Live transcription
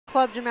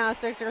club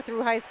gymnastics or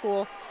through high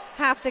school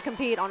have to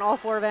compete on all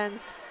 4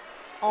 events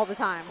all the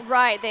time.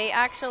 Right. They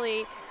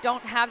actually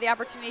don't have the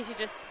opportunity to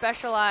just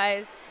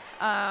specialize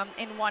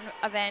in one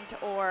event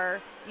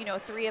or,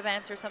 3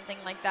 events or something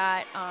like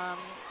that.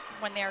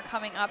 When they're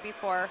coming up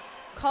before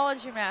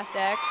college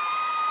gymnastics,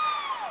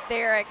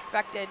 they're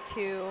expected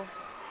to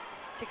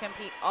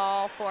compete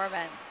all 4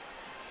 events.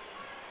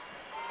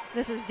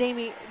 This is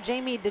Jamie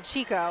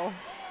DeCicco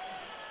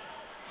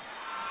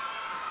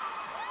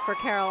for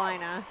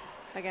Carolina.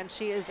 Again,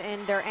 she is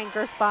in their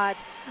anchor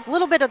spot. A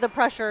little bit of the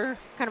pressure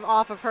kind of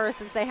off of her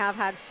since they have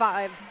had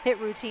 5 hit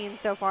routines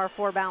so far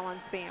for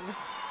balance beam.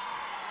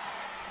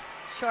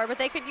 Sure, but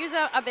they could use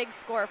a big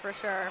score for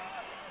sure.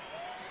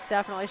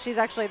 Definitely. She's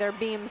actually their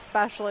beam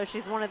specialist.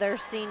 She's one of their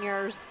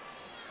seniors.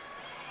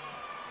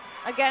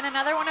 Again,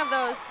 another one of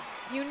those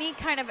unique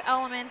kind of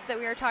elements that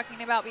we were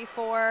talking about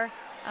before.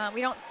 We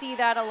don't see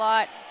that a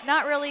lot.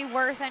 Not really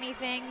worth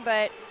anything,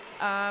 but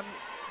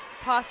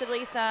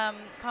possibly some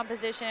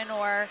composition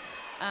or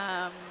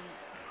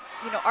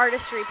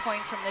artistry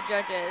points from the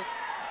judges.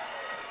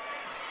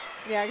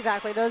 Yeah,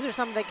 exactly. Those are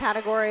some of the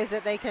categories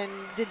that they can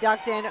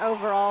deduct in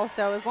overall.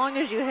 So as long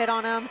as you hit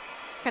on them,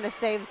 kind of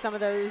save some of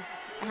those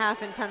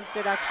half and 10th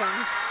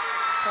deductions.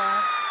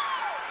 Sure.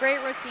 Great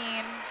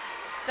routine.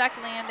 Stuck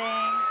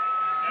landing.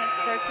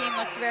 Their team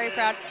looks very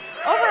proud.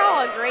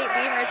 Overall, a great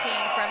beam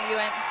routine from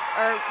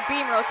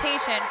beam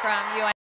rotation from UNC.